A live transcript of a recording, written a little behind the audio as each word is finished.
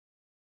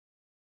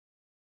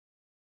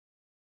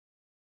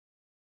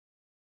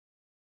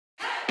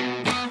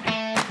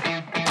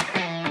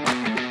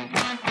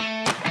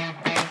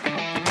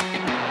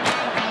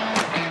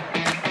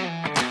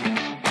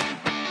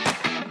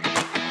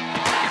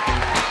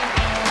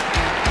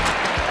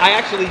I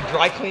actually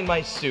dry cleaned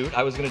my suit.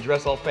 I was gonna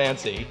dress all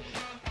fancy,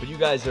 but you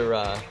guys are,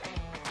 well,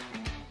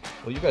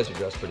 you guys are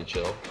dressed pretty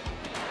chill.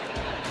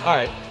 All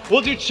right,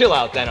 we'll do chill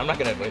out then. I'm not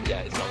gonna,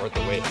 yeah, it's not worth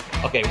the wait.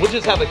 Okay, we'll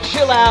just have a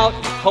chill out,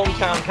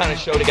 hometown kind of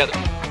show together.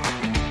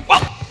 Whoa!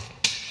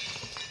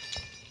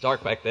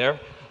 Dark back there.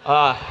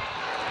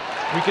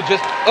 We could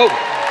just,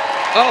 oh.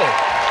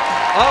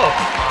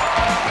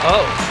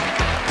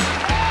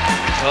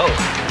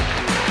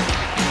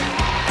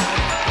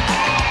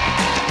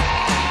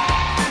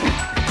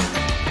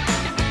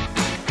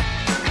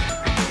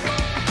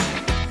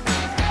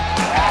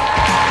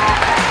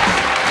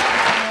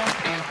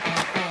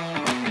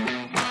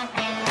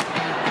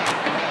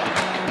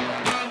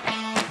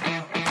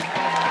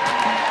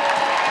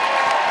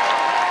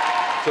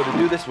 So to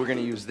do this, we're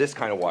gonna use this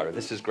kind of water.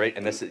 This is great,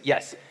 and this is,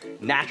 yes,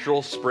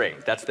 natural spring.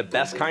 That's the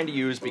best kind to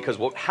use because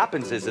what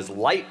happens is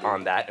light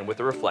on that, and with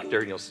a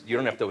reflector, you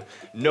don't have to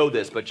know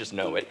this, but just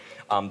know it.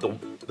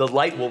 The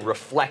light will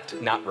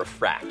reflect, not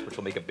refract, which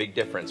will make a big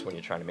difference when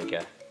you're trying to make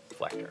a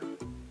reflector.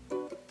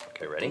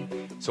 Okay, ready?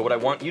 So what I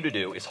want you to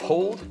do is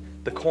hold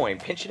the coin,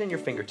 pinch it in your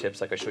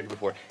fingertips like I showed you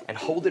before, and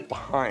hold it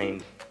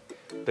behind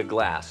the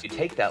glass. You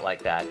take that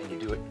like that, and you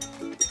do it,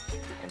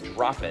 and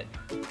drop it.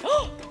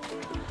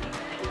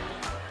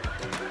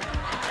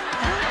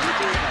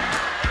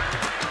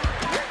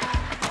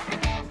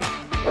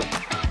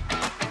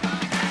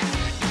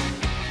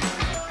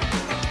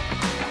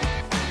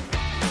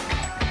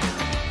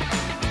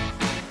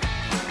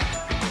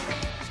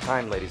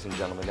 Time, ladies and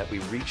gentlemen, that we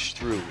reach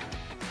through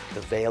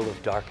the veil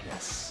of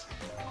darkness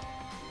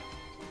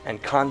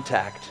and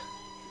contact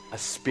a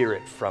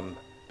spirit from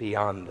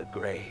beyond the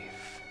grave.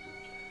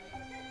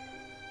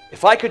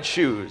 If I could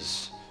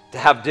choose to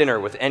have dinner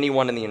with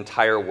anyone in the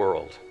entire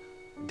world,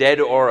 dead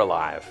or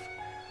alive,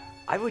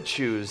 I would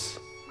choose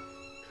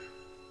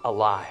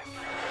alive.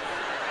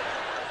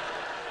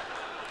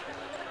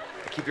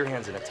 Keep your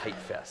hands in a tight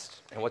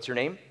fist. And what's your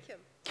name? Kim.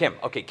 Kim.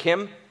 Okay,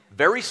 Kim,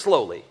 very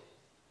slowly,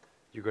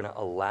 you're going to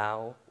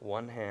allow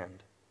one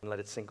hand and let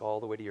it sink all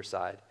the way to your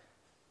side.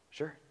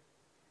 Sure?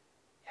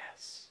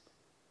 Yes.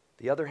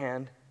 The other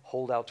hand,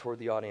 hold out toward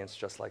the audience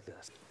just like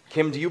this.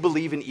 Kim, do you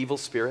believe in evil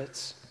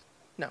spirits?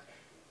 No.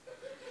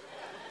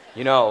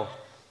 You know,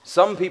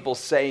 some people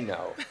say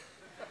no,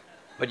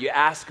 but you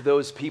ask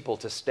those people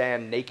to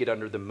stand naked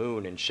under the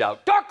moon and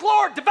shout, "Dark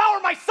Lord, devour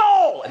my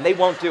soul!" and they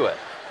won't do it.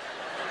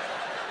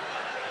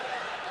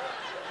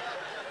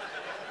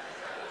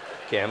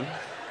 Kim?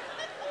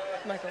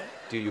 Michael?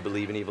 Do you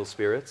believe in evil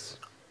spirits?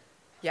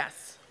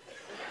 Yes.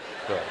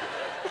 Good.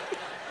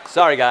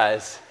 Sorry,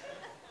 guys.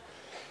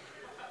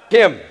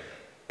 Kim.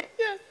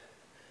 Yes.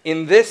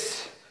 In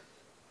this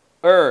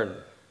urn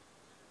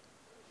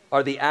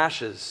are the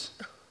ashes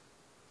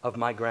of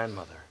my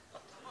grandmother.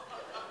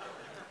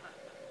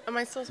 Am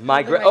I still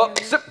supposed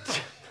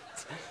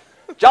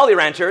to Jolly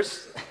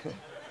Ranchers.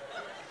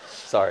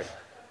 Sorry.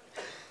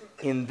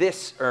 In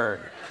this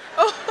urn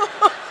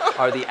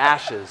are the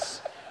ashes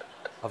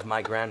of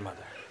my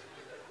grandmother.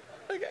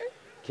 Okay.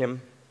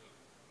 Kim,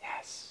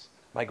 yes.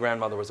 My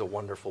grandmother was a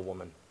wonderful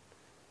woman.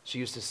 She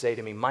used to say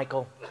to me,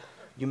 "Michael,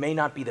 you may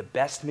not be the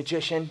best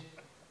magician."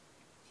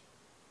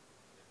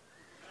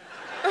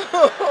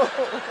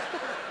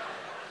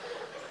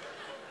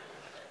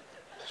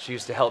 She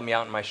used to help me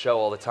out in my show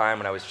all the time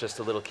when I was just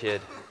a little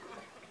kid.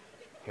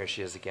 Here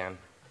she is again.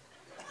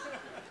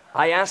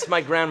 I asked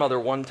my grandmother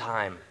one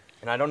time,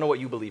 and I don't know what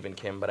you believe in,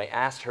 Kim, but I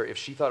asked her if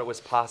she thought it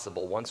was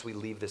possible, once we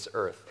leave this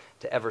earth,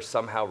 to ever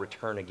somehow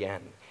return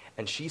again.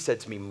 And she said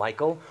to me,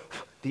 "Michael,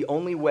 the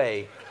only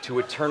way to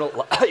eternal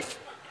life..."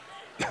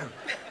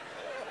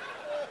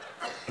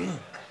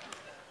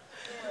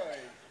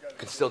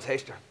 Can still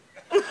taste her.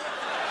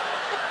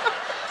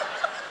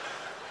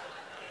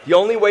 "The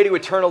only way to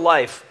eternal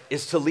life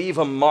is to leave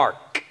a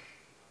mark,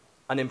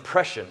 an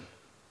impression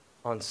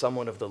on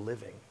someone of the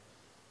living.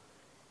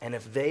 And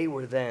if they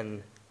were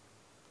then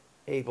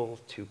able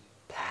to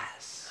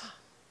pass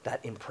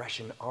that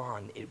impression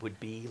on, it would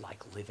be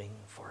like living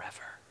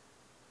forever."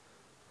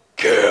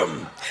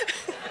 Kim!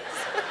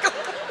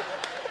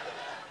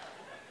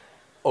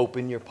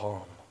 Open your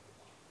palm.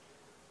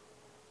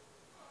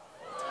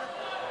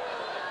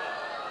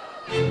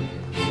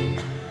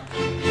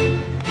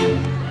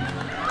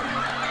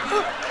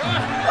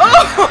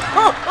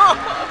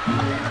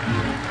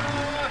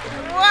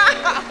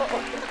 Wow!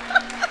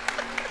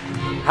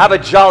 Have a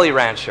Jolly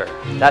Rancher.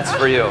 That's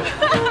for you.